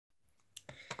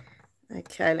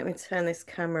Okay, let me turn this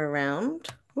camera around.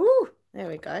 Woo, there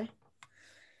we go.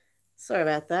 Sorry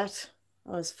about that.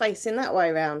 I was facing that way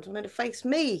around. I meant to face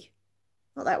me,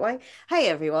 not that way. Hey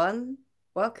everyone,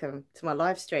 welcome to my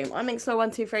live stream. I'm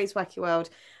Minxlaw123's Wacky World.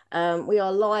 We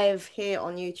are live here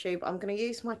on YouTube. I'm going to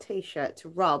use my t-shirt to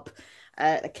rub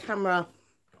the camera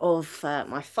of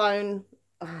my phone.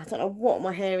 I don't know what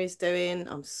my hair is doing.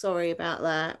 I'm sorry about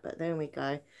that, but there we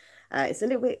go. It's a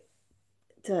little bit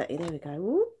dirty. There we go.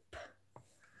 Whoop.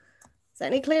 Is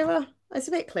that any clearer? It's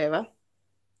a bit clearer.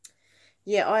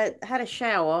 Yeah, I had a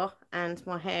shower and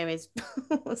my hair is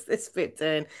what's this bit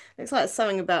doing? Looks like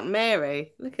something about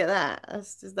Mary. Look at that.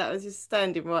 That was just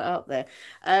standing right up there.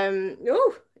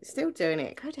 Oh, it's still doing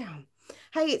it. Go down.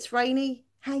 Hey, it's Rainy.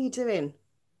 How you doing?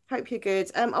 Hope you're good.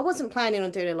 I wasn't planning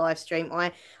on doing a live stream.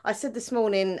 I said this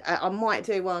morning I might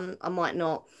do one, I might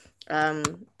not. But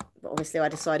obviously I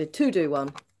decided to do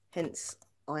one. Hence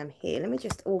I'm here. Let me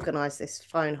just organise this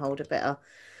phone holder better.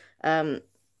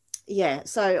 Yeah,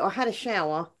 so I had a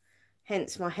shower,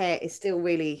 hence my hair is still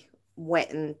really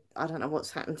wet and I don't know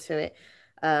what's happened to it.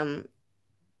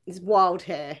 It's wild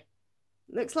hair.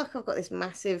 Looks like I've got this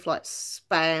massive like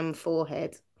spam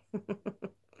forehead.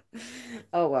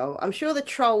 Oh well, I'm sure the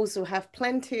trolls will have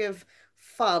plenty of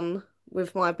fun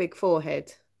with my big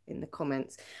forehead in the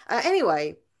comments.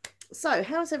 Anyway, so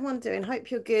how's everyone doing?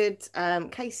 Hope you're good.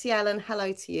 Casey Allen,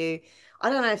 hello to you. I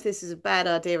don't know if this is a bad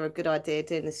idea or a good idea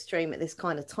doing the stream at this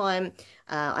kind of time.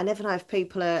 I never know if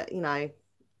people are, you know,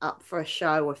 up for a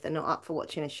show or if they're not up for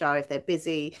watching a show, if they're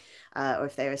busy or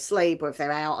if they're asleep or if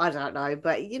they're out. I don't know.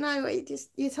 But, you know,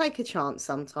 you take a chance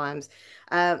sometimes.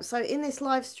 So in this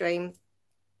live stream,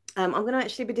 I'm going to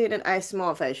actually be doing an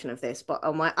ASMR version of this, but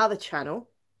on my other channel,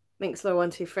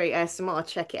 Minxlaw123 ASMR,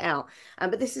 check it out.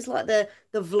 But this is like the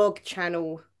vlog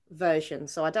channel version,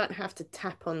 so I don't have to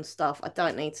tap on stuff. I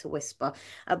don't need to whisper.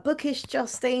 Bookish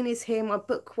Justine is here, my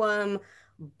bookworm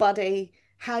buddy.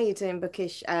 How you doing,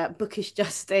 Bookish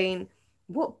Justine?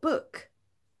 What book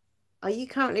are you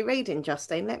currently reading,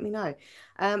 Justine? Let me know.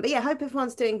 But yeah, hope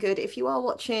everyone's doing good. If you are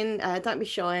watching, don't be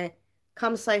shy.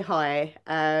 Come say hi.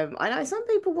 I know some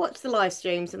people watch the live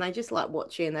streams and they just like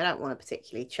watching. They don't want to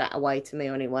particularly chat away to me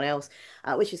or anyone else,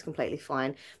 which is completely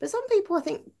fine. But some people I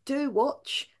think do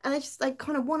watch and they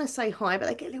kind of want to say hi, but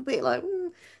they get a little bit like,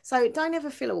 So don't ever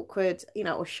feel awkward, you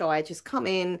know, or shy. Just come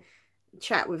in,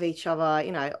 chat with each other.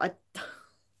 You know, I don't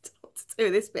know what to do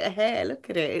with this bit of hair. Look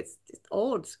at it. It's just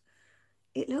odd.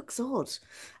 It looks odd.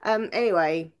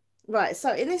 Anyway, right.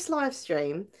 So in this live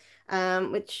stream,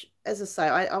 which, as I say,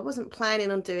 I wasn't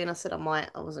planning on doing. I said I might.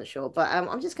 I wasn't sure. But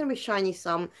I'm just going to be showing you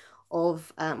some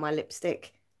of my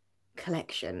lipstick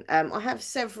collection. I have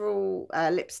several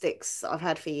lipsticks I've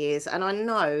had for years. And I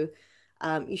know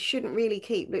you shouldn't really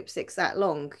keep lipsticks that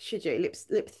long, should you?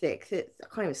 Lipstick. I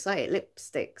can't even say it.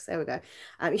 Lipsticks. There we go.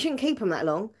 You shouldn't keep them that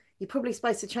long. You're probably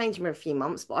supposed to change them every few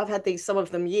months. But I've had some of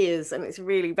them years. And it's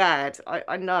really bad.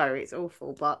 I know. It's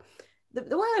awful. But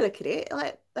the way I look at it,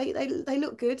 like they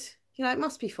look good. You know, it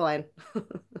must be fine.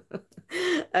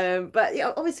 But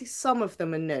yeah, obviously some of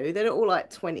them are new. They're not all like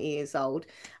 20 years old.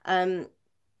 But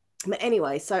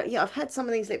anyway, so yeah, I've had some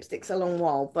of these lipsticks a long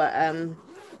while, but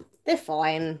they're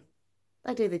fine.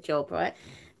 They do the job, right?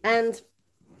 And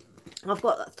I've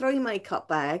got 3 makeup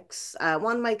bags.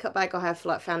 One makeup bag I have for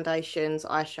like foundations,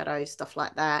 eyeshadows, stuff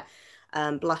like that.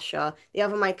 Blusher. The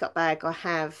other makeup bag I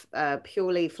have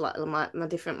purely for like my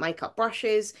different makeup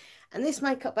brushes. And this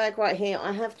makeup bag right here,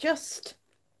 I have just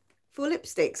for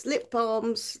lipsticks, lip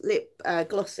balms, lip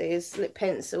glosses, lip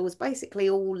pencils, basically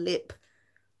all lip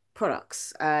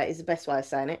products is the best way of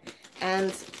saying it.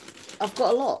 And I've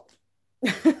got a lot.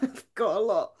 I've got a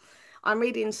lot. I'm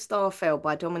reading Starfell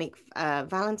by Dominique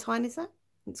Valentine, is that?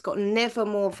 It's got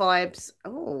Nevermore vibes.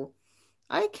 Oh,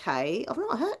 okay. I've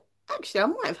not heard. Actually, I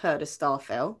might have heard of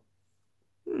Starfell.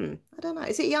 I don't know.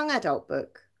 Is it a young adult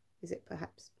book? Is it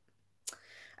perhaps?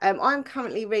 I'm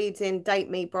currently reading Date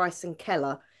Me, Bryson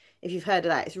Keller. If you've heard of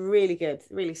that, it's really good,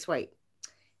 really sweet.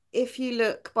 If you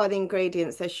look by the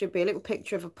ingredients, there should be a little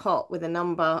picture of a pot with a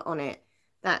number on it.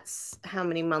 That's how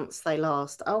many months they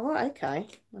last. Oh, right, okay.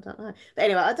 I don't know. But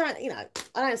anyway,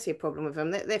 I don't see a problem with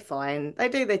them. They're fine. They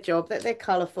do their job. They're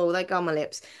colourful. They go on my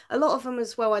lips. A lot of them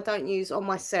as well I don't use on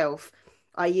myself.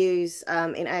 I use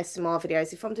in ASMR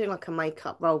videos. If I'm doing like a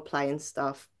makeup role play and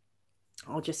stuff,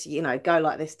 I'll just, you know, go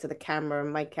like this to the camera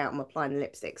and make out I'm applying the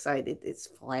lipstick. So it's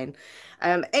fine.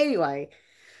 Anyway,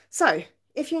 so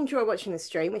if you enjoy watching the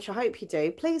stream, which I hope you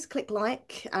do, please click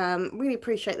like. Really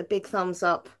appreciate the big thumbs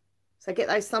up. So get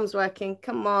those thumbs working.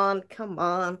 Come on, come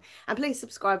on. And please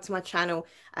subscribe to my channel.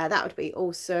 That would be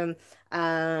awesome.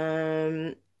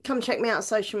 Come check me out on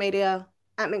social media.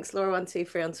 at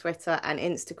MinxLaura123 on Twitter and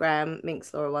Instagram,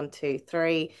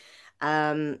 MinxLaura123.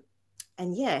 And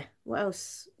yeah, what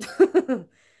else?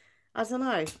 I don't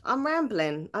know. I'm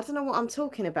rambling. I don't know what I'm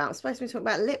talking about. I'm supposed to be talking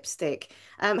about lipstick.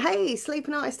 Hey,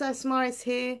 Sleeping Artist ASMR is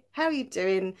here. How are you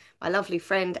doing? My lovely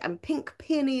friend and Pink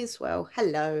Peony as well.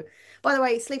 Hello. By the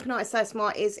way, Sleeping Artist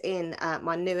ASMR is in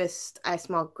my newest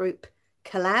ASMR group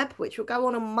collab, which will go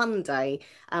on Monday.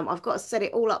 I've got to set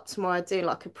it all up tomorrow, do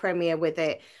like a premiere with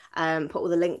it, put all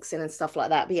the links in and stuff like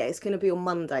that. But yeah, it's going to be on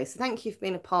Monday. So thank you for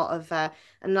being a part of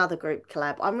another group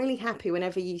collab. I'm really happy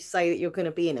whenever you say that you're going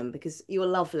to be in them, because you're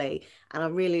lovely and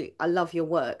I love your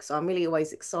work. So I'm really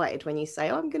always excited when you say,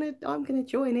 oh, I'm gonna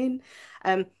join in.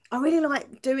 I really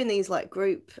like doing these like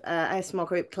group ASMR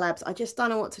group collabs. I just don't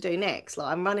know what to do next. Like,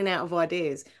 I'm running out of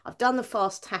ideas. I've done the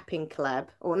fast tapping collab,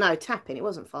 or no, tapping. It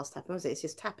wasn't fast tapping, was it? It's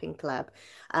just tapping collab.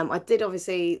 I did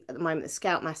obviously at the moment the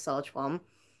scalp massage one.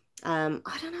 I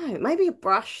don't know, maybe a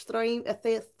brush theme,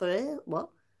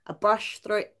 a brush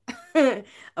through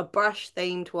a brush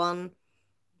themed one,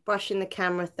 brushing the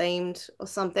camera themed or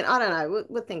something. I don't know,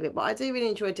 we'll think of it. But I do really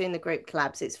enjoy doing the group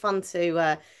collabs. It's fun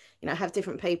to you know, have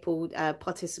different people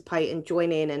participate and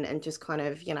join in and just kind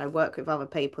of, you know, work with other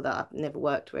people that I've never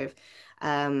worked with.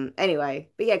 Anyway,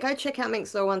 but yeah, go check out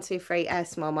MinxLaura123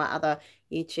 ASMR, my other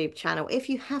YouTube channel, if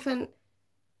you haven't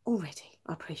already.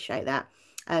 I appreciate that.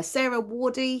 Sarah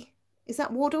Wardy, is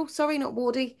that Wardle? Sorry, not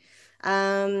Wardy.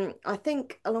 I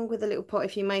think along with a little pot,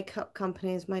 if your makeup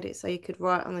company has made it so you could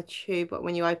write on the tube, but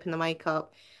when you open the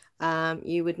makeup,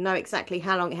 you would know exactly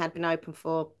how long it had been open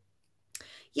for.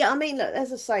 Yeah, I mean, look,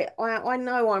 as I say, I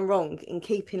know I'm wrong in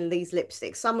keeping these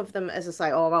lipsticks. Some of them, as I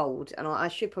say, are old, and I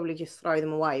should probably just throw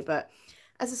them away. But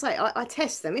as I say, I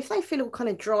test them. If they feel all kind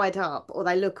of dried up, or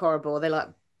they look horrible, or they're like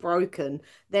broken,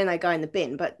 then they go in the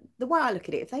bin. But the way I look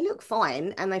at it, if they look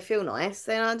fine and they feel nice,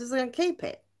 then I'm just going to keep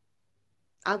it.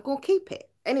 I'll go keep it.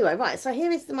 Anyway, right, so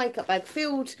here is the makeup bag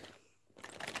filled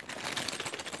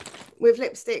with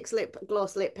lipsticks, lip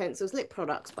gloss, lip pencils, lip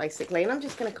products, basically. And I'm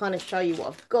just going to kind of show you what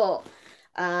I've got.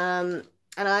 And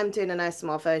I'm doing an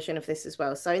ASMR version of this as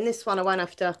well. So in this one, I won't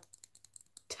have to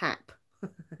tap.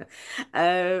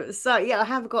 So yeah, I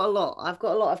have got a lot. I've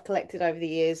got a lot I've collected over the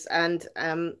years. And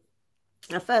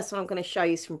the first one I'm going to show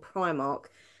you is from Primark.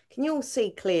 Can you all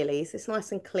see clearly? Is this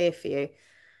nice and clear for you?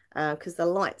 Because the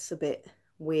light's a bit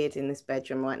weird in this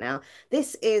bedroom right now.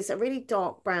 This is a really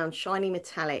dark brown, shiny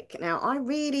metallic. Now, I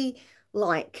really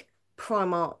like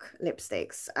Primark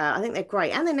lipsticks. I think they're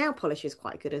great, and their nail polish is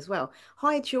quite good as well.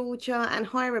 Hi Georgia and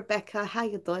hi Rebecca, how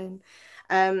you doing?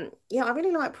 Yeah, I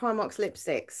really like Primark's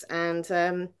lipsticks,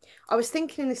 and I was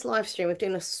thinking in this live stream of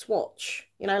doing a swatch,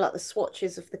 you know, like the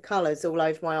swatches of the colours all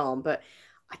over my arm, but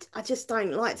I just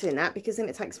don't like doing that, because then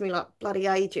it takes me like bloody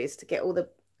ages to get all the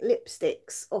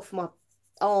lipsticks off my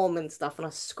arm and stuff, and I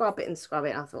scrub it and scrub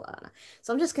it. I thought, oh, no.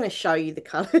 So I'm just going to show you the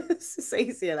colours. It's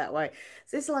easier that way.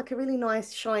 So this is like a really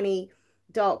nice shiny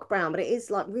dark brown, but it is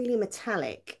like really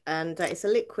metallic, and it's a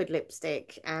liquid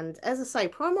lipstick. And as I say,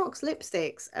 Primark's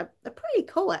lipsticks are pretty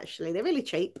cool, actually. They're really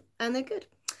cheap and they're good.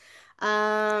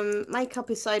 Makeup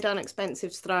is so darn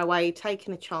expensive to throw away.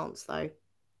 Taking a chance though.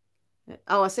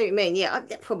 Oh, I see what you mean. Yeah,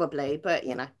 probably, but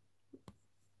you know.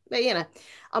 But, you know,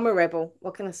 I'm a rebel.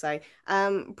 What can I say?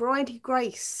 Bridie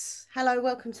Grace. Hello,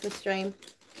 welcome to the stream.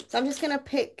 So I'm just going to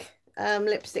pick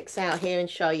lipsticks out here and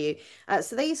show you.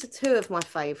 So these are two of my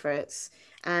favourites.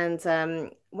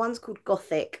 And one's called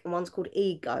Gothic and one's called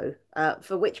Ego.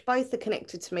 For which both are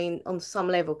connected to me on some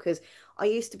level. Because I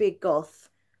used to be a goth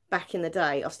back in the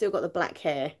day. I've still got the black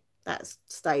hair. That's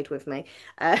stayed with me.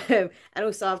 And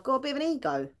also I've got a bit of an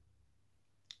ego.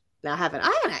 No, I haven't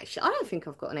actually. I don't think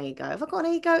I've got an ego. Have I got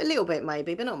an ego? A little bit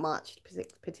maybe, but not much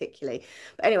particularly.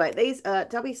 But anyway, these are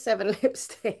W7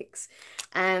 lipsticks.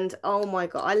 And oh my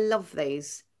God, I love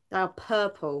these. They are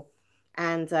purple.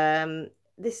 And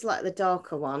this is like the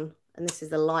darker one. And this is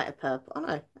the lighter purple. Oh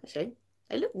no, actually,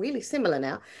 they look really similar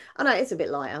now. Oh no, it's a bit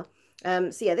lighter.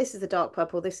 So yeah, this is the dark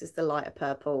purple. This is the lighter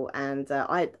purple. And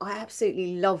I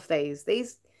absolutely love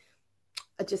these.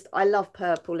 I love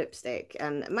purple lipstick,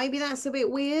 and maybe that's a bit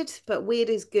weird, but weird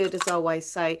is good, as I always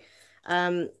say.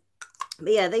 But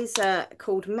yeah, these are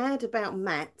called Mad About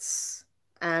Mattes,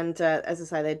 and as I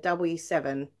say, they're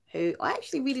W7, who I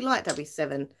actually really like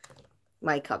W7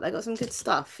 makeup. They've got some good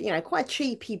stuff, you know, quite a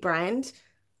cheapy brand,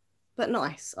 but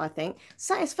nice, I think.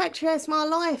 Satisfactory as my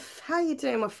life. How you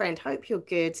doing, my friend? Hope you're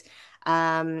good.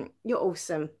 You're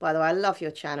awesome, by the way. I love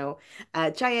your channel.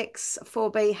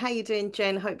 JX4B, how you doing,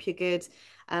 Jen? Hope you're good.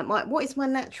 What is my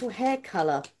natural hair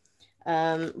color?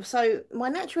 So my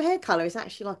natural hair color is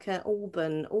actually like an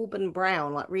auburn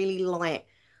brown, like really light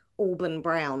auburn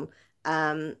brown.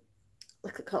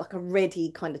 like a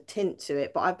reddy kind of tint to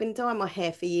it, but I've been dyeing my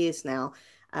hair for years now.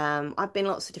 I've been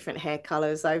lots of different hair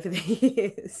colors over the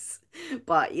years,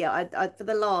 but yeah, I for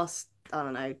the last, I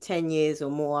don't know, 10 years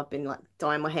or more, I've been like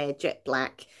dyeing my hair jet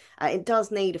black. It does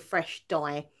need a fresh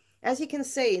dye. As you can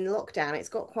see in lockdown, it's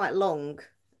got quite long.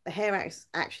 The hair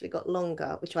actually got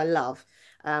longer, which I love,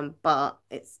 but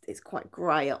it's quite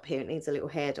grey up here. It needs a little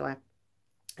hair dye.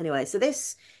 Anyway, so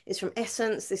this is from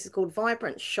Essence. This is called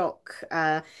Vibrant Shock.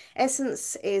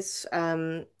 Essence is,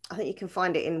 I think you can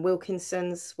find it in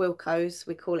Wilkinson's, Wilko's,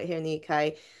 we call it here in the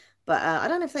UK. But I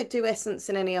don't know if they do Essence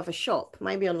in any other shop,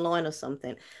 maybe online or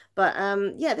something. But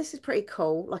yeah, this is pretty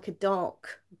cool, like a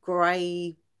dark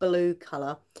grey blue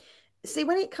colour. See,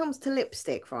 when it comes to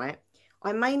lipstick, right,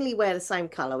 I mainly wear the same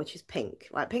colour, which is pink.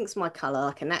 Right, pink's my colour,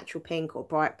 like a natural pink or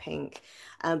bright pink.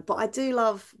 But I do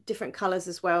love different colours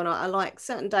as well. And I like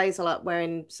certain days, I like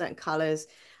wearing certain colours.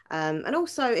 And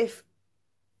also if,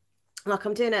 like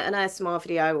I'm doing an ASMR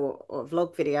video or a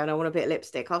vlog video and I want a bit of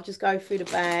lipstick, I'll just go through the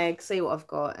bag, see what I've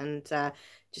got and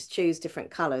just choose different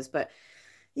colours. But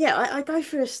yeah, I go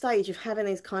through a stage of having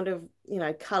these kind of, you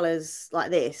know, colours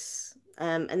like this.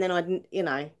 And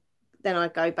then then I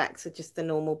go back to just the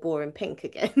normal boring pink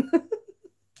again.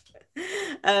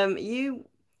 You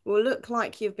will look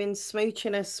like you've been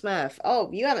smooching a Smurf.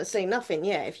 Oh, you haven't seen nothing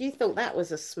yet. If you thought that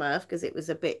was a Smurf because it was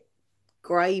a bit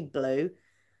grey blue,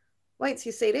 wait till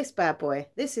you see this bad boy.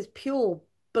 This is pure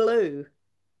blue,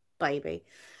 baby.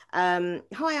 Hi,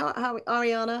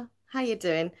 Ariana. How you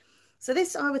doing? So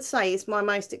this, I would say, is my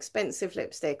most expensive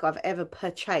lipstick I've ever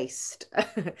purchased.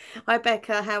 Hi,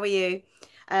 Becca. How are you?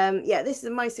 Yeah, this is the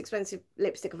most expensive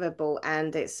lipstick I've ever bought,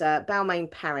 and it's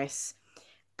Balmain Paris.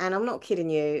 And I'm not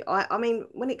kidding you. I mean,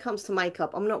 when it comes to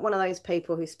makeup, I'm not one of those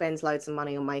people who spends loads of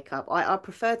money on makeup. I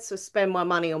prefer to spend my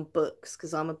money on books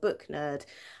because I'm a book nerd.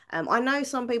 I know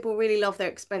some people really love their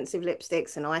expensive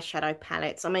lipsticks and eyeshadow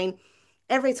palettes. I mean,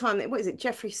 every time, what is it,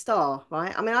 Jeffree Star,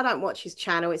 right? I mean, I don't watch his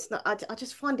channel. It's not, I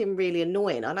just find him really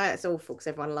annoying. I know it's awful because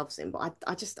everyone loves him, but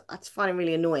I just find him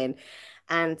really annoying.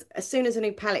 And as soon as a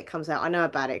new palette comes out, I know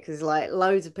about it because like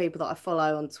loads of people that I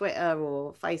follow on Twitter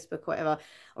or Facebook, whatever,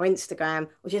 or Instagram,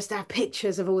 will just have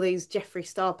pictures of all these Jeffree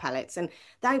Star palettes, and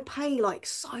they pay like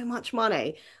so much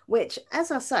money, which, as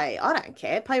I say, I don't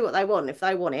care. Pay what they want. If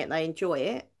they want it, they enjoy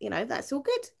it, you know, that's all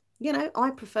good. You know, I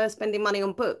prefer spending money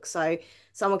on books. So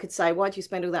someone could say, why do you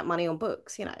spend all that money on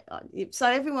books? You know, so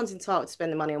everyone's entitled to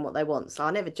spend the money on what they want. So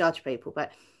I never judge people,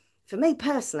 but for me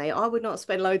personally, I would not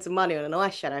spend loads of money on an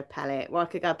eyeshadow palette where I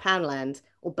could go Poundland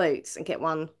or Boots and get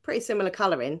one pretty similar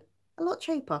colouring, a lot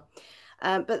cheaper.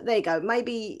 But there you go.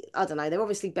 Maybe, I don't know, they're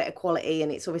obviously better quality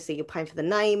and it's obviously you're paying for the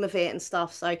name of it and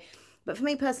stuff. So, but for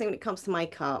me personally, when it comes to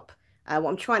makeup, what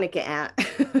I'm trying to get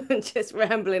at, just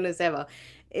rambling as ever,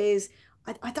 is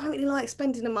I don't really like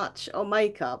spending much on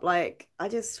makeup. Like, I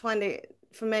just find it,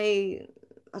 for me,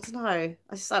 I don't know,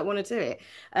 I just don't want to do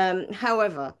it.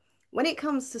 However, when it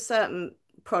comes to certain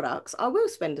products, I will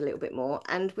spend a little bit more.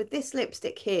 And with this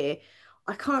lipstick here,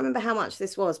 I can't remember how much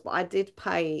this was, but I did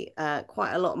pay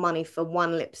quite a lot of money for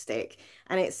one lipstick.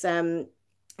 And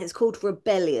it's called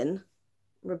Rebellion.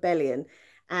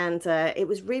 And it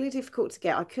was really difficult to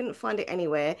get. I couldn't find it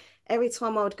anywhere. Every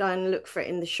time I would go and look for it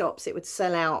in the shops, it would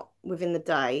sell out within the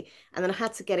day. And then I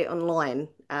had to get it online.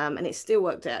 And it still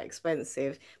worked out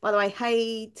expensive. By the way,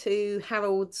 hey to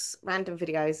Harold's Random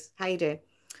Videos. How you doing?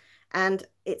 And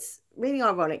it's really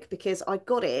ironic because I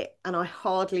got it and I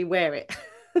hardly wear it.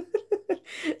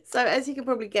 So as you can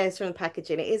probably guess from the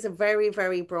packaging, it is a very,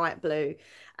 very bright blue.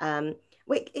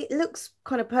 It looks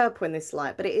kind of purple in this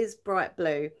light, but it is bright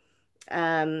blue.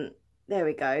 There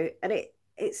we go. And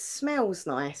it smells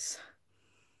nice.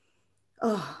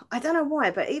 Oh, I don't know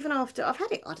why, but even after I've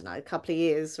had it, I don't know, a couple of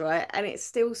years, right? And it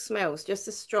still smells just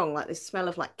as strong, like this smell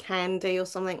of like candy or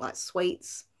something, like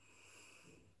sweets.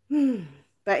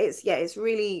 But it's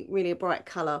really, really a bright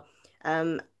colour.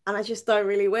 And I just don't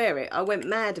really wear it. I went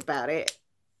mad about it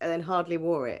and then hardly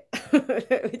wore it,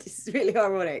 which is really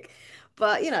ironic.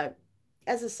 But, you know,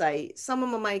 as I say, some of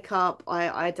my makeup,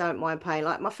 I don't mind paying.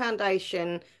 Like my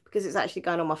foundation, because it's actually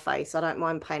going on my face, I don't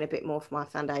mind paying a bit more for my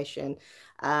foundation.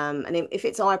 And if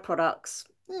it's eye products,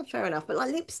 yeah, fair enough. But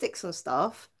like lipsticks and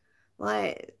stuff,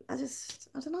 like, I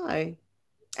don't know.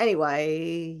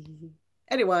 Anyway.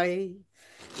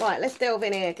 Right, let's delve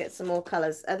in here, get some more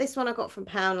colours. This one I got from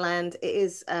Poundland. It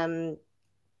is,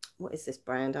 what is this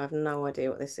brand? I have no idea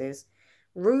what this is.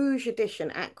 Rouge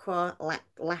Edition Aqua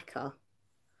Lacquer.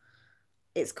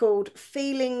 It's called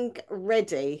Feeling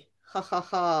Ready. Ha ha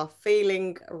ha,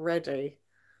 Feeling Ready.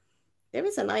 There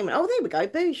is a name. Oh, there we go,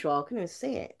 Bourjois. I couldn't even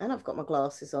see it. And I've got my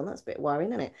glasses on. That's a bit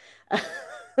worrying, isn't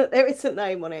it? There is a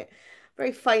name on it.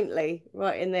 very faintly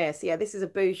right in there. So yeah, this is a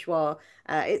Bourjois.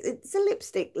 It's a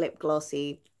lipstick lip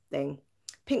glossy thing.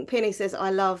 Pink Penny says, I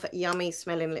love yummy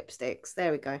smelling lipsticks.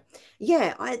 There we go.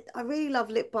 Yeah, I really love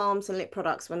lip balms and lip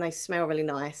products when they smell really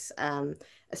nice.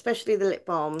 Especially the lip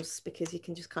balms, because you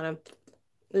can just kind of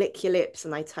lick your lips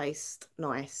and they taste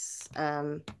nice.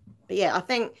 But yeah, I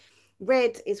think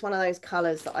red is one of those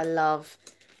colours that I love.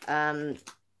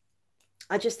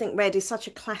 I just think red is such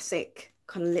a classic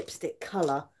kind of lipstick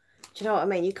colour. Do you know what I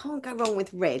mean? You can't go wrong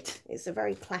with red. It's a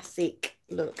very classic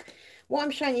look. What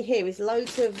I'm showing you here is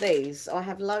loads of these. I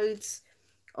have loads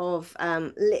of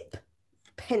lip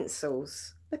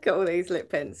pencils. Look at all these lip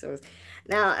pencils.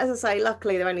 Now, as I say,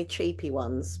 luckily they're only cheapy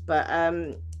ones, but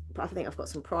I think I've got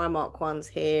some Primark ones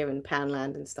here and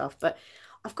Poundland and stuff. But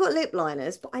I've got lip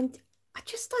liners, but I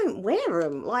just don't wear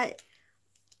them. Like,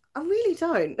 I really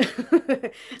don't.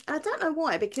 And I don't know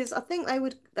why, because I think they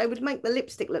would make the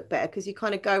lipstick look better, because you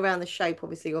kind of go around the shape,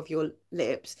 obviously, of your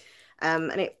lips, and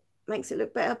it makes it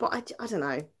look better. But I don't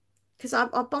know, because I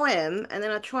buy them and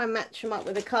then I try and match them up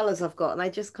with the colours I've got, and they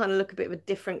just kind of look a bit of a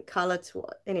different colour to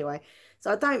what, anyway.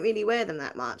 So I don't really wear them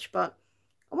that much. But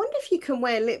I wonder if you can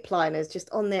wear lip liners just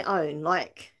on their own.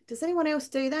 Like, does anyone else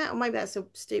do that? Or maybe that's a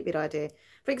stupid idea.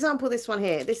 For example, this one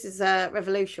here, this is a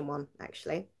Revolution one,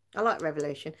 actually. I like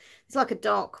Revolution. It's like a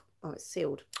dark, oh, it's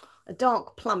sealed, a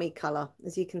dark plummy colour,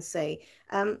 as you can see.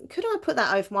 Could I put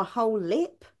that over my whole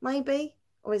lip, maybe?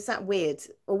 Or is that weird?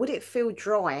 Or would it feel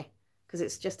dry because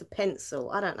it's just a pencil?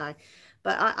 I don't know.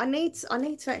 But I need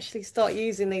to actually start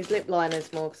using these lip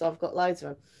liners more, because I've got loads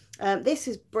of them. This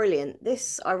is brilliant.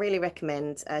 This I really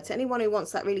recommend to anyone who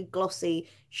wants that really glossy,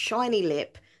 shiny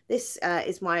lip. This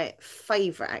is my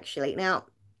favourite, actually. Now,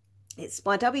 it's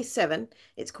by W7.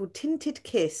 It's called Tinted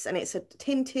Kiss, and it's a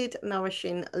tinted,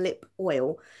 nourishing lip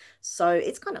oil. So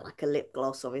it's kind of like a lip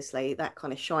gloss, obviously, that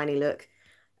kind of shiny look.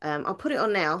 I'll put it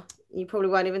on now. You probably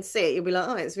won't even see it. You'll be like,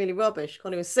 oh, it's really rubbish.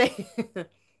 Can't even see.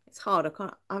 It's hard.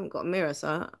 I haven't got a mirror,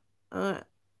 so there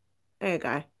you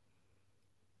go.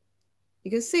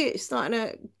 You can see it's starting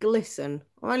to glisten.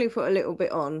 I only put a little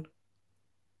bit on.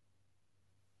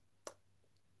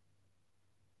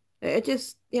 It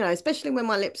just, you know, especially when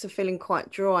my lips are feeling quite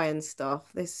dry and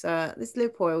stuff, this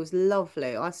lip oil is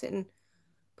lovely. I sit and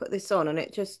put this on and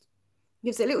it just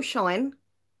gives it a little shine.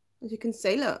 As you can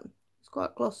see, look, it's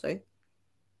quite glossy.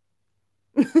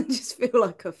 Just feel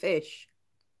like a fish.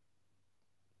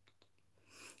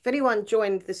 If anyone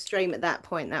joined the stream at that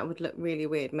point, that would look really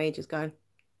weird, me just going.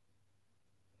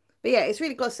 But yeah, it's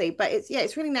really glossy, but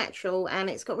it's really natural, and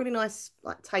it's got really nice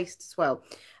like taste as well.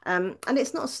 And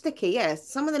it's not sticky. Yeah,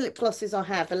 some of the lip glosses I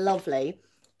have are lovely,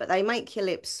 but they make your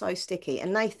lips so sticky.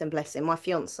 And Nathan, bless him, my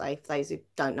fiance, for those who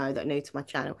don't know that are new to my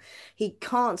channel, he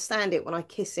can't stand it when I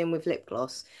kiss him with lip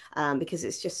gloss because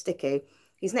it's just sticky.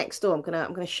 He's next door. I'm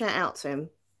gonna shout out to him.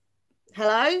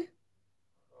 Hello? Hello?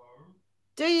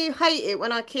 Do you hate it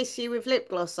when I kiss you with lip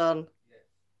gloss on?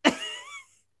 Yes.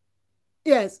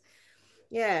 Yes.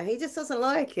 Yeah, he just doesn't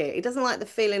like it. He doesn't like the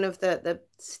feeling of the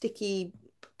sticky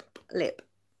lip.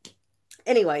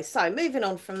 Anyway, so moving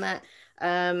on from that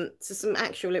to some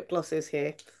actual lip glosses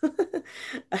here.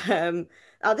 Yeah,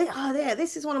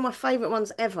 this is one of my favourite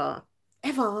ones ever.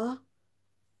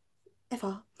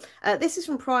 This is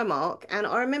from Primark, and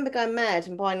I remember going mad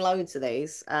and buying loads of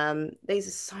these. These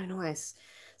are so nice.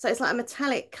 So it's like a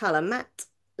metallic colour, matte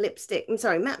lipstick. I'm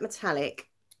sorry, matte metallic,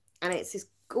 and it's this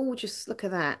gorgeous, look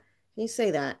at that. Can you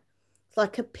see that? It's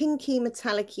like a pinky,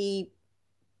 metallic-y,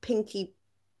 pinky,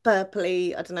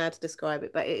 purpley. I don't know how to describe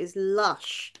it, but it is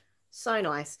lush. So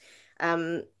nice.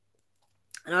 And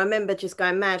I remember just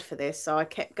going mad for this, so I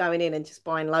kept going in and just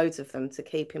buying loads of them to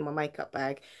keep in my makeup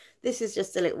bag. This is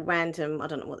just a little random, I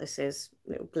don't know what this is,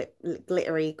 little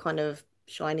glittery kind of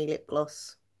shiny lip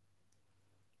gloss.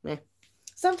 Yeah.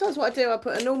 Sometimes what I do, I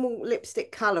put a normal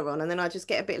lipstick colour on, and then I just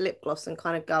get a bit of lip gloss and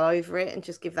kind of go over it and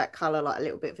just give that colour like a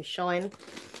little bit of a shine.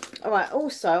 All right,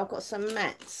 also, I've got some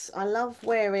mattes. I love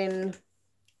wearing,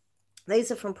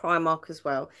 these are from Primark as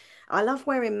well. I love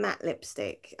wearing matte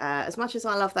lipstick. As much as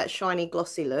I love that shiny,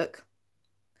 glossy look,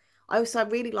 I also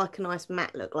really like a nice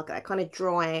matte look, like that kind of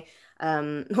dry,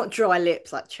 not dry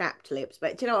lips, like chapped lips,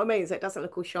 but do you know what I mean? So it doesn't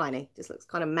look all shiny, it just looks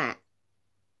kind of matte.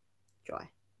 Dry.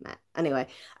 Matte. Anyway,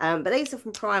 but these are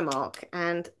from Primark,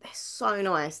 and they're so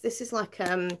nice. This is like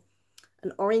an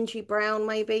orangey brown,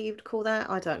 maybe you'd call that.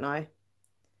 I don't know,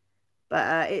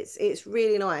 but it's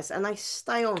really nice, and they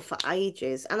stay on for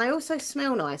ages, and they also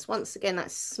smell nice. Once again,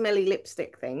 that smelly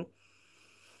lipstick thing.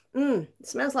 It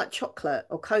smells like chocolate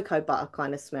or cocoa butter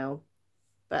kind of smell.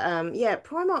 But yeah,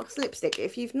 Primark's lipstick.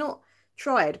 If you've not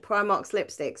tried Primark's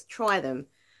lipsticks, try them.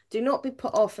 Do not be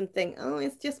put off and think, oh,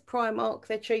 it's just Primark,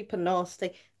 they're cheap and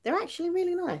nasty. They're actually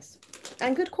really nice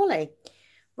and good quality.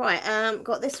 Right,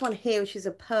 got this one here, which is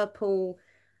a purple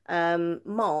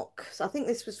mark. So I think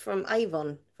this was from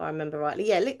Avon, if I remember rightly.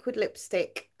 Yeah, liquid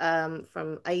lipstick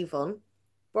from Avon.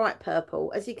 Bright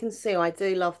purple. As you can see, I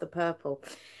do love the purple.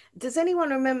 Does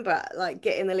anyone remember like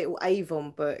getting the little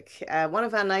Avon book? One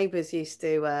of our neighbours used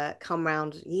to come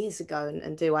round years ago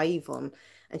and do Avon,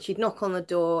 and she'd knock on the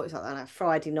door. It was like, I don't know,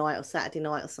 Friday night or Saturday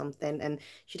night or something, and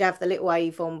she'd have the little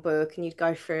Avon book, and you'd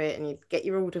go through it, and you'd get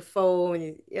your order form,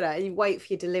 and you wait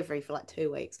for your delivery for like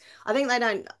 2 weeks. I think they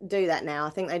don't do that now. I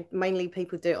think they mainly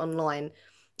people do it online.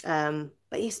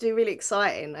 But it used to be really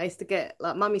exciting. I used to get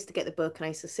like Mum used to get the book, and I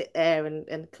used to sit there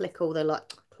and click all the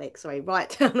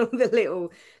write down all the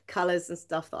little colours and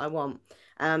stuff that I want.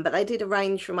 But they did a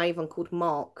range from Avon called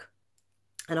Mark,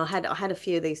 and I had a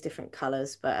few of these different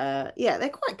colours, but yeah, they're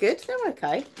quite good. They're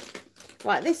okay.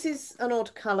 Right, this is an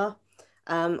odd colour.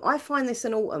 I find this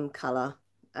an autumn colour.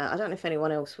 I don't know if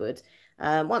anyone else would.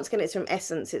 Once again, it's from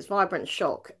Essence. It's Vibrant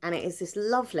Shock, and it is this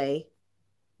lovely,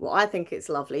 well, I think it's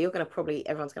lovely.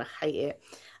 Everyone's going to hate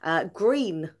it.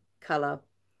 Green colour,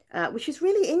 which is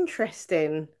really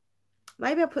interesting.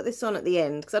 Maybe I'll put this on at the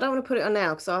end because I don't want to put it on now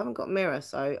because I haven't got a mirror.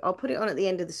 So I'll put it on at the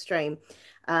end of the stream.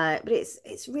 But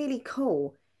it's really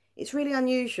cool. It's really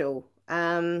unusual.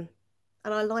 And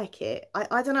I like it.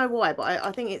 I don't know why, but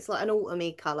I think it's like an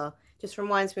autumny colour. Just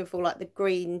reminds me of all like the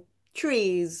green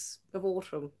trees of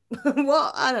autumn.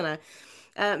 What? I don't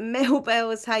know. Mel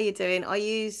Bells, how you doing? I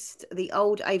used the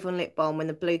old Avon lip balm with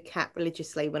the blue cap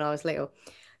religiously when I was little.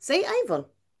 See, Avon.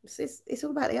 It's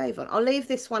all about the Avon. I'll leave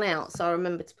this one out so I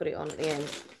remember to put it on at the end.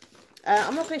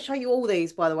 I'm not going to show you all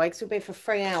these, by the way, because it'll be for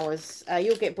 3 hours.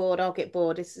 You'll get bored. I'll get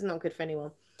bored. This is not good for anyone.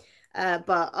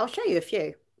 But I'll show you a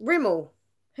few. Rimmel.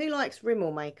 Who likes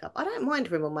Rimmel makeup? I don't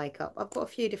mind Rimmel makeup. I've got a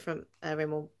few different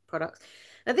Rimmel products.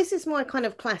 Now, this is my kind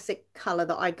of classic colour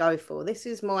that I go for. This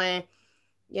is my,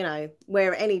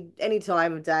 wear any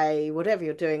time of day, whatever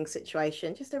you're doing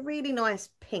situation. Just a really nice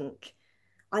pink.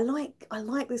 I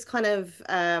like this kind of,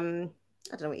 I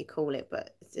don't know what you call it,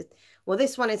 but it's just, well,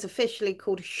 this one is officially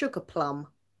called Sugar Plum.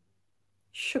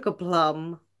 Sugar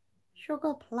Plum.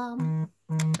 Sugar Plum.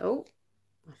 Oh,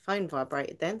 my phone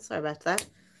vibrated then. Sorry about that.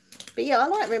 But yeah, I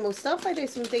like Rimmel stuff. They do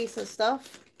some decent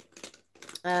stuff.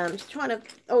 Just trying to,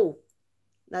 oh,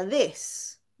 now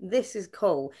this is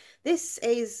cool. This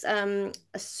is a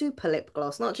super lip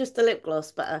gloss, not just a lip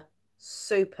gloss, but a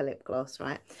super lip gloss,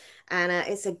 right? And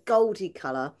it's a goldy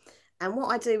colour. And what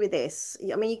I do with this,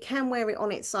 I mean, you can wear it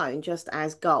on its own just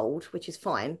as gold, which is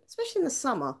fine, especially in the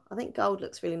summer. I think gold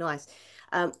looks really nice.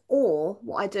 Or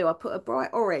what I do, I put a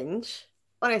bright orange,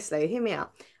 honestly, hear me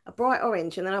out, a bright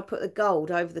orange, and then I put the gold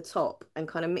over the top and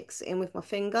kind of mix it in with my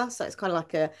finger. So it's kind of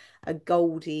like a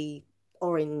goldy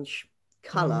orange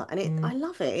colour, and I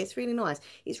love it. It's really nice.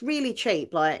 It's really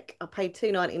cheap. Like I paid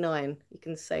 £2.99, you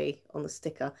can see on the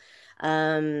sticker.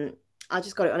 I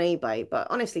just got it on eBay, but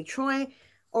honestly, try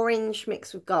orange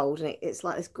mixed with gold, and it's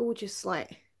like this gorgeous,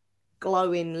 like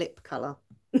glowing lip colour.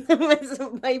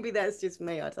 Maybe that's just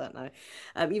me. I don't know.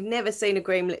 You've never seen a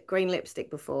green lipstick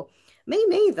before. Me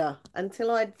neither.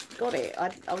 Until I got it,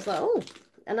 I was like, oh,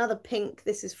 another pink.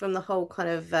 This is from the whole kind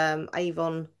of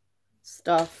Avon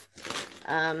stuff.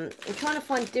 I'm trying to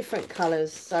find different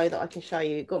colours so that I can show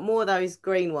you. Got more of those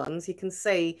green ones. You can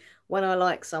see when I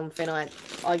like something, I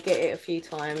get it a few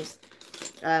times.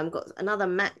 Got another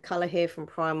matte colour here from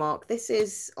Primark. This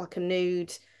is like a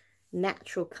nude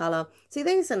natural colour. See,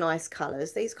 these are nice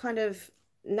colours. These kind of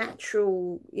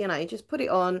natural, you just put it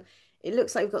on. It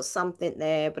looks like you've got something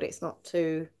there, but it's not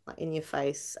too like in your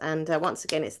face. And once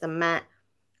again, it's the matte.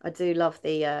 I do love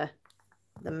the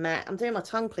matte. I'm doing my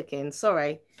tongue clicking,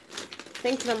 sorry.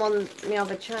 Thinking I'm on the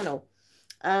other channel.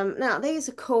 Now, these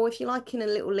are cool if you're liking a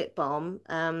little lip balm.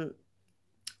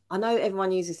 I know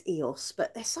everyone uses EOS,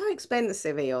 but they're so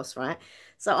expensive, EOS, right?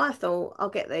 So I thought I'll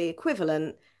get the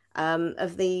equivalent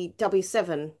of the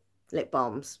W7 lip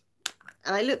balms.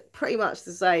 And they look pretty much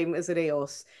the same as an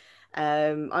EOS.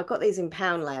 I got these in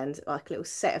Poundland, like a little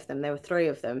set of them. There were 3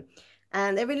 of them.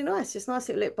 And they're really nice, just nice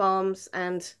little lip balms.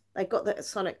 And they've got that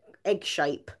sonic egg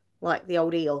shape, like the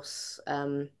old EOS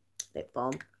lip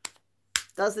balm.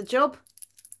 Does the job.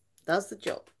 Does the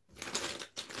job.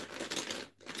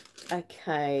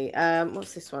 Okay,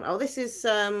 what's this one? Oh, this is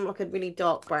like a really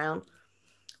dark brown.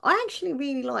 I actually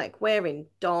really like wearing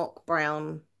dark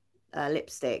brown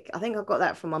lipstick. I think I got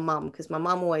that from my mum because my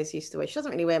mum always used to wear, she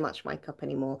doesn't really wear much makeup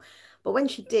anymore, but when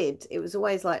she did, it was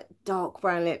always like dark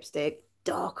brown lipstick,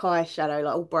 dark eyeshadow,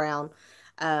 like all brown.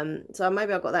 So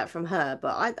maybe I got that from her,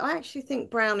 but I actually think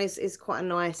brown is quite a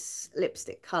nice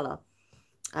lipstick colour.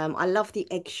 I love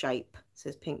the egg shape,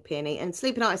 says Pink Peony. And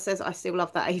Sleeping Artist says, I still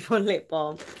love that Avon lip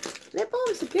balm. Lip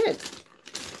balms are good.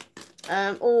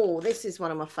 Oh, this is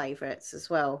one of my favourites as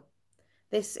well.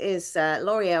 This is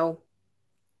L'Oreal.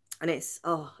 And it's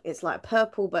like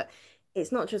purple, but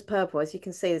it's not just purple. As you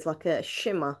can see, there's like a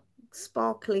shimmer,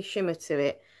 sparkly shimmer to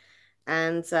it.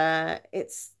 And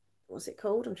it's, what's it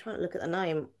called? I'm trying to look at the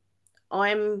name.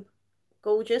 I'm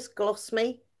Gorgeous Gloss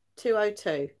Me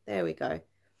 202. There we go.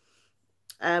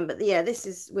 But yeah, this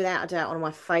is without a doubt one of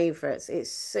my favourites.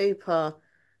 It's super,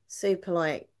 super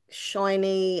like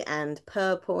shiny and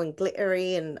purple and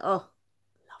glittery, and oh,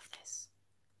 love this.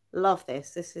 Love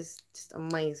this. This is just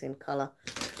amazing colour.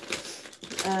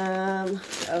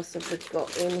 What else have we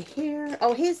got in here?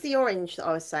 Oh, here's the orange that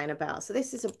I was saying about. So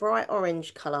this is a bright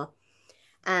orange colour.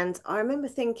 And I remember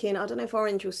thinking, I don't know if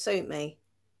orange will suit me,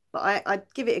 but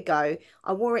I'd give it a go.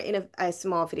 I wore it in a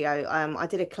ASMR video. I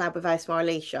did a collab with ASMR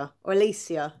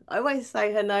Alicia. I always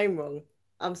say her name wrong.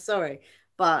 I'm sorry.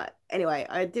 But anyway,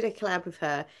 I did a collab with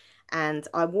her and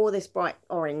I wore this bright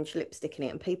orange lipstick in it,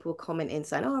 and people were commenting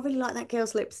saying, oh, I really like that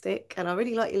girl's lipstick and I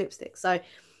really like your lipstick. So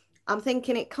I'm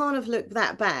thinking it kind of looked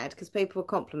that bad because people were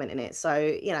complimenting it. So,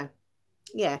 you know,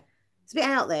 yeah, it's a bit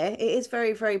out there. It is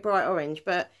very, very bright orange,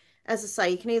 but as I say,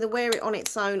 you can either wear it on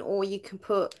its own or you can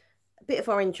put a bit of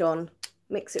orange on,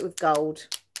 mix it with gold.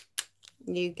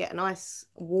 You get a nice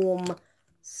warm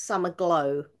summer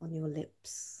glow on your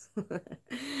lips.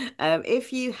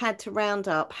 If you had to round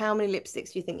up, how many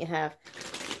lipsticks do you think you have?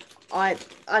 I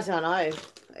don't know.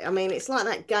 I mean, it's like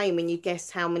that game when you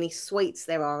guess how many sweets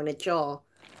there are in a jar.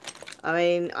 I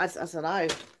mean, I don't know.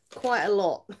 Quite a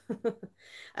lot.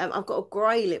 I've got a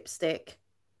grey lipstick.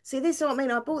 See, this is what I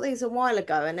mean. I bought these a while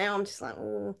ago, and now I'm just like,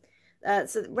 oh.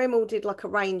 So Rimmel did like a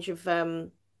range of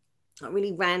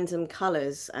really random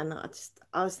colours, and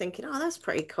I was thinking, oh, that's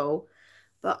pretty cool.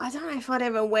 But I don't know if I'd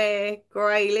ever wear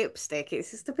grey lipstick. It's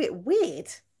just a bit weird.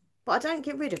 But I don't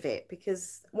get rid of it,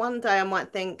 because one day I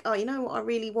might think, oh, you know what I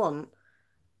really want?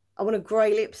 I want a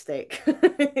grey lipstick.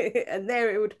 And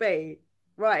there it would be,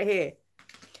 right here.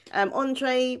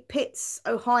 Andre Pitts,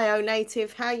 Ohio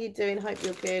native. How you doing? Hope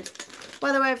you're good.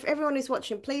 By the way, if everyone who's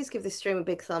watching, please give this stream a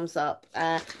big thumbs up.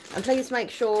 And please make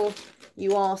sure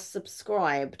you are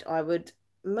subscribed. I would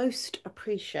most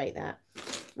appreciate that.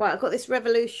 Right, I've got this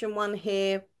Revolution one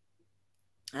here.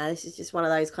 This is just one of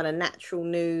those kind of natural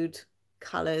nude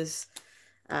colours.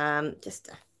 Just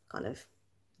kind of,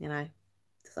 you know,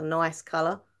 just a nice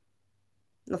colour.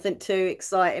 Nothing too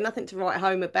exciting, nothing to write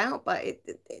home about, but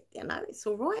you know, it's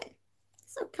all right.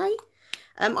 It's okay.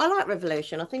 I like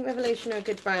Revolution. I think Revolution are a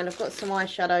good brand. I've got some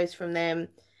eyeshadows from them,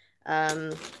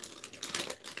 and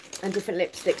different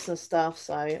lipsticks and stuff.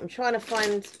 So I'm trying to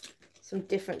find some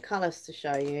different colours to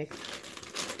show you.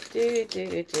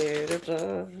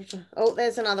 Oh,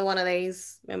 there's another one of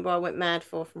these. Remember I went mad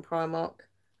for from Primark.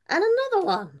 And another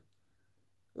one.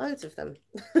 Loads of them.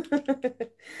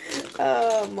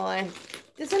 Oh my.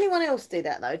 Does anyone else do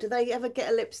that though? Do they ever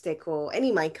get a lipstick or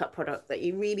any makeup product that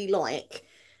you really like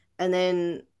and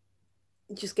then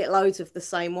just get loads of the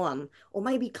same one? Or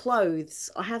maybe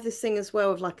clothes. I have this thing as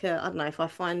well of like I don't know, if I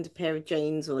find a pair of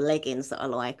jeans or leggings that I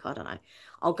like, I don't know,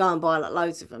 I'll go and buy like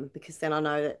loads of them because then I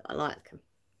know that I like them.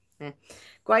 Yeah.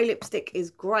 Grey lipstick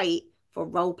is great for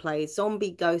role play.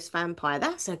 Zombie, ghost, vampire.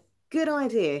 That's a good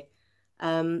idea.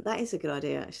 That is a good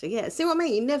idea actually. Yeah, see what I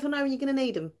mean? You never know when you're going to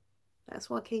need them. That's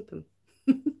why I keep them.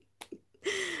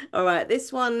 All right,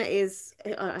 this one is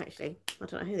actually, I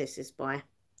don't know who this is by.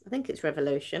 I think it's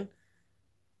Revolution.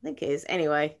 I think it is.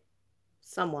 Anyway,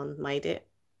 someone made it.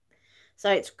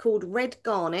 So it's called Red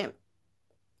Garnet.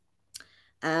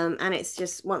 And it's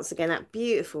just, once again, that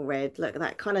beautiful red. Look at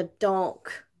that kind of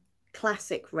dark,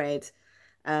 classic red.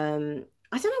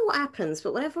 I don't know what happens,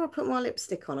 but whenever I put my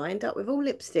lipstick on, I end up with all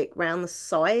lipstick round the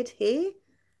side here.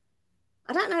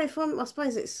 I don't know if I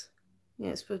suppose it's, yeah,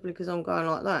 it's probably because I'm going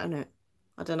like that, isn't it?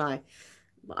 I don't know.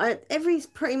 But every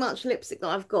pretty much lipstick that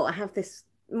I've got, I have this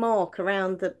mark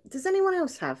around the... Does anyone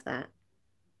else have that?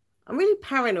 I'm really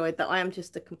paranoid that I am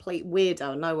just a complete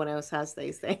weirdo. No one else has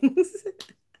these things.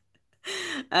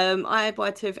 I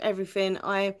buy 2 of everything.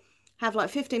 I have like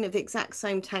 15 of the exact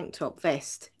same tank top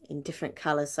vest in different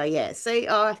colours. So yeah, see,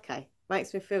 oh, okay.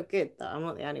 Makes me feel good that I'm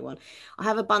not the only one. I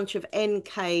have a bunch of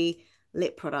NK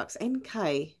lip products. NK,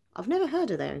 I've never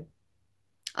heard of them.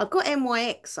 I've got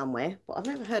NYX somewhere, but I've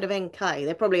never heard of NK.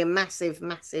 They're probably a massive,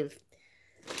 massive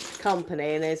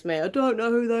company, and there's me. I don't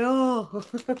know who they are.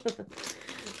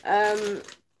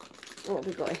 What have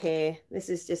we got here? This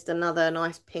is just another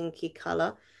nice pinky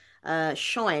colour.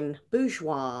 Shine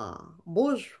Bourgeois.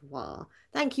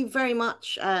 Thank you very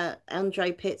much,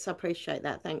 Andre Pitts. I appreciate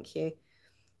that. Thank you.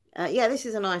 Yeah, this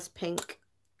is a nice pink.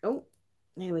 Oh,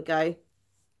 here we go.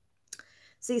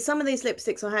 See, some of these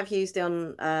lipsticks I have used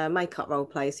on makeup role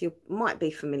plays. You might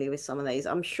be familiar with some of these.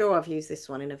 I'm sure I've used this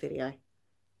one in a video.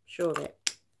 Sure of it.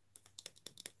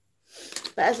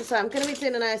 But as I say, I'm going to be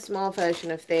doing an ASMR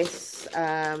version of this.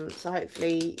 So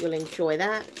hopefully you'll enjoy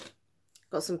that.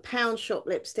 Got some Pound Shop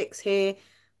lipsticks here.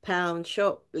 Pound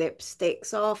Shop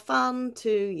lipsticks are fun to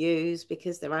use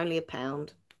because they're only £1.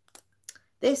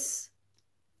 This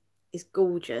is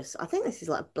gorgeous. I think this is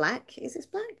like black. Is this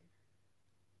black?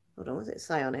 Hold on, what does it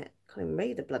say on it? Can't even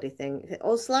read the bloody thing. Is it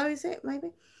Oslo, is it,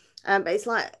 maybe? But it's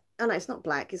like, oh no, it's not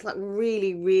black. It's like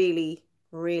really, really,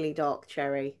 really dark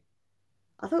cherry.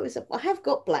 I thought it was, I have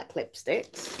got black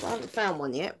lipsticks. I haven't found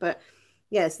one yet, but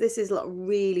yes, this is like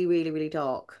really, really, really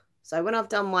dark. So when I've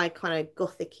done my kind of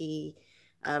gothic-y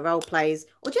role plays,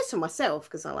 or just for myself,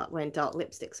 because I like wearing dark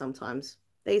lipstick sometimes,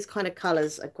 these kind of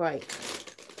colours are great.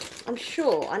 I'm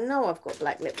sure, I know I've got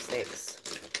black lipsticks,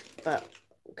 but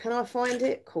can I find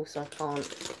it? Of course I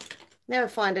can't. Never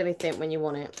find anything when you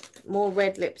want it. More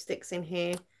red lipsticks in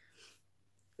here.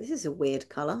 This is a weird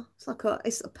colour. It's like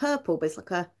it's a purple, but it's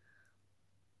like a,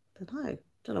 I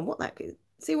don't know what that is.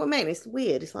 See what I mean? It's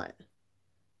weird. It's like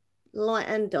light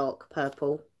and dark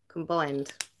purple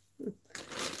combined.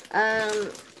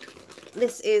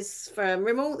 This is from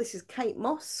Rimmel. This is Kate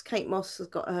Moss. Kate Moss has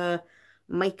got her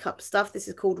makeup stuff. This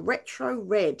is called Retro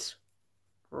Red.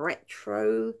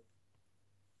 Retro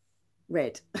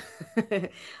Red.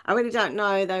 I really don't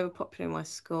know. They were popular in my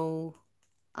school.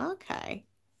 Okay.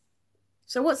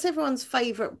 So what's everyone's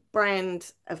favourite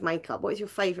brand of makeup? What is your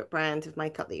favourite brand of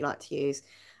makeup that you like to use?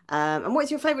 And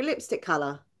what's your favourite lipstick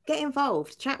colour? Get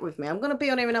involved. Chat with me. I'm going to be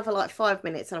on here another like 5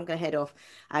 minutes and I'm going to head off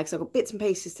because I've got bits and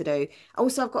pieces to do.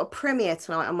 Also, I've got a premiere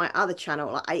tonight on my other channel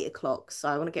at like 8 o'clock. So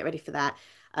I want to get ready for that.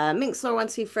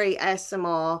 Minxlaw123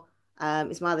 ASMR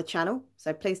is my other channel.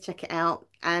 So please check it out.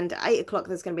 And at 8 o'clock,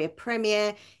 there's going to be a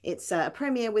premiere. It's a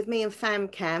premiere with me and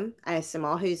FamCam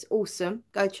ASMR, who's awesome.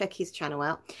 Go check his channel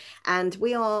out. And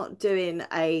we are doing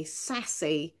a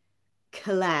sassy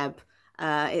collab.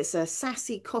 It's a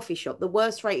sassy coffee shop, the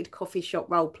worst rated coffee shop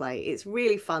role play. It's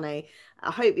really funny. I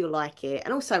hope you'll like it.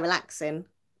 And also relaxing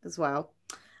as well.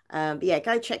 But yeah,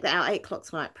 go check that out. 8 o'clock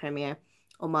tonight premiere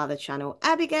on my other channel.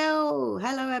 Abigail.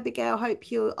 Hello, Abigail.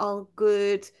 Hope you are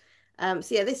good. So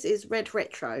yeah, this is Red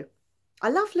Retro. I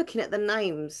love looking at the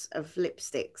names of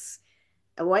lipsticks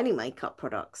or any makeup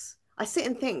products. I sit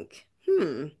and think,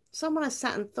 someone has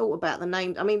sat and thought about the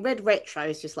name. I mean, Red Retro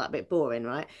is just like a bit boring,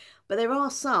 right? But there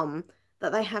are some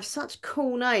that they have such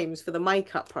cool names for the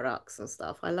makeup products and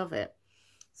stuff. I love it.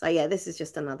 So yeah, this is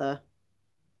just another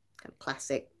kind of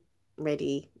classic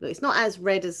ready. Look, it's not as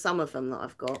red as some of them that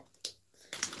I've got.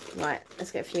 Right,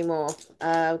 let's get a few more.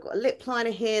 I've got a lip liner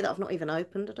here that I've not even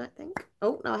opened, I don't think.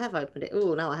 Oh, no, I have opened it.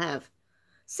 Oh, no, I have.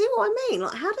 See what I mean?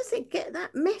 Like, how does it get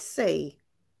that messy?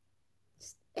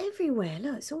 It's everywhere.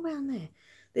 Look, it's all around there.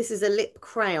 This is a lip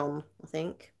crayon, I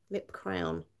think. Lip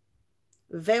crayon.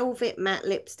 Velvet matte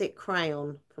lipstick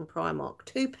crayon from Primark.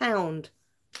 £2.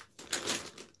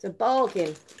 It's a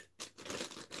bargain.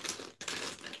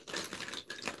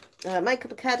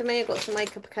 Makeup Academy. I've got some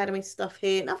Makeup Academy stuff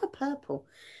here. Another purple.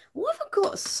 Why have I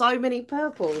got so many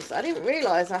purples? I didn't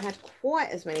realise I had quite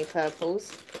as many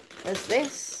purples as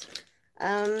this.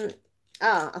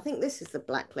 I think this is the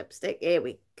black lipstick. Here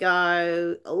we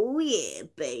go. Oh, yeah,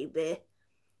 baby.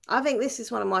 I think this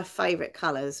is one of my favourite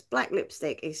colours. Black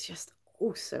lipstick is just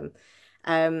awesome.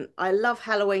 I love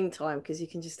Halloween time because you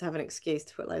can just have an excuse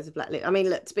to put loads of black lip. I mean,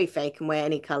 look, to be fair, you can wear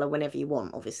any colour whenever you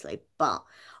want, obviously. But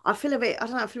I feel a bit, I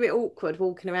don't know, I feel a bit awkward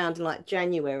walking around in like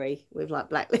January with like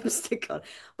black lipstick on.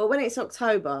 But when it's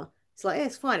October, it's like, yeah,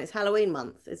 it's fine. It's Halloween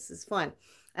month. It's fine.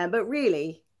 But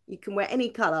really, you can wear any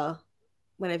colour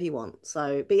whenever you want.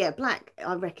 So, but yeah, black,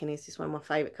 I reckon, is just one of my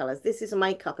favourite colours. This is a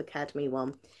Makeup Academy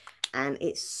one. And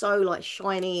it's so like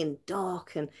shiny and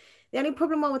dark. And the only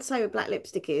problem I would say with black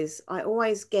lipstick is I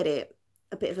always get it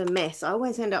a bit of a mess. I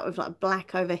always end up with like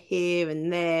black over here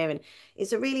and there. And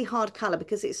it's a really hard colour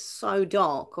because it's so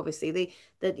dark, obviously.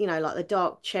 The you know, like the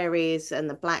dark cherries and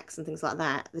the blacks and things like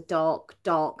that. The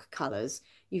dark colours.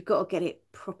 You've got to get it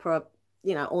proper,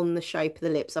 you know, on the shape of the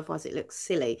lips. Otherwise it looks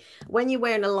silly. When you're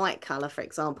wearing a light colour, for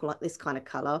example, like this kind of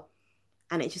colour,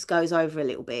 and it just goes over a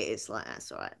little bit, it's like,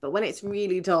 that's all right. But when it's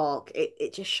really dark,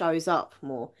 it just shows up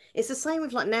more. It's the same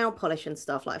with like nail polish and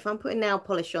stuff. Like if I'm putting nail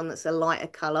polish on that's a lighter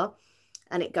colour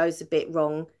and it goes a bit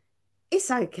wrong,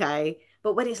 it's okay.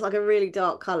 But when it's like a really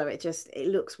dark colour, it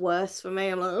looks worse for me.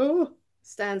 I'm like, oh,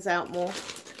 stands out more.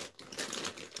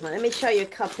 Right, let me show you a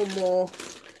couple more.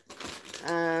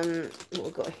 What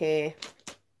we've got here.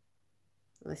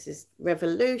 This is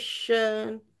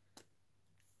Revolution.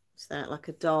 What's that? Like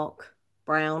a dark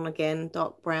brown again,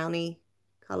 dark browny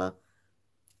colour.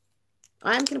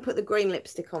 I am going to put the green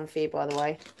lipstick on for you, by the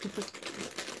way,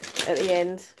 at the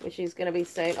end, which is going to be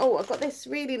soon. Oh, I've got this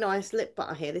really nice lip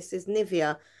butter here. This is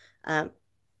Nivea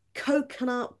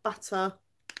coconut butter.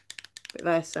 Bit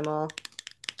of ASMR.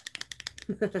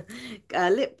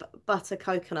 Lip butter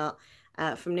coconut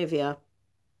from Nivea.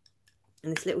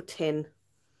 In this little tin.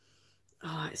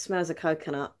 Oh, it smells of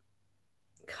coconut.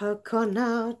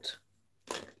 Coconut.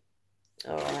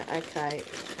 All right, okay.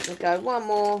 We'll go one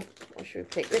more. What should we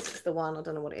pick? This is the one. I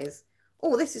don't know what it is.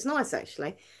 Oh, this is nice,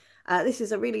 actually. This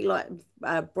is a really like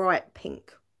bright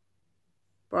pink.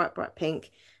 Bright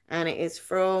pink. And it is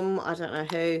from, I don't know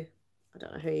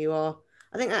who you are.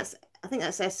 I think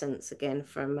that's Essence again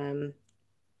from,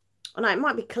 oh no, it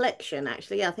might be Collection,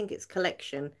 actually. Yeah, I think it's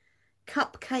Collection.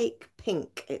 Cupcake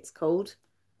Pink, it's called.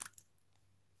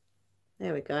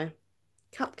 There we go.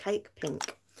 Cupcake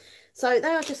Pink. So they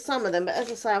are just some of them, but as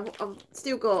I say, I've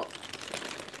still got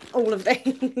all of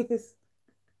these.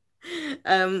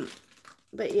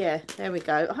 But yeah, there we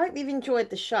go. I hope you've enjoyed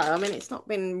the show. I mean, it's not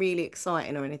been really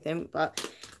exciting or anything,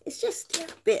 but it's just a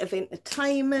bit of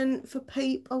entertainment for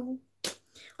people.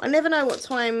 I never know what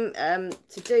time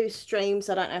to do streams.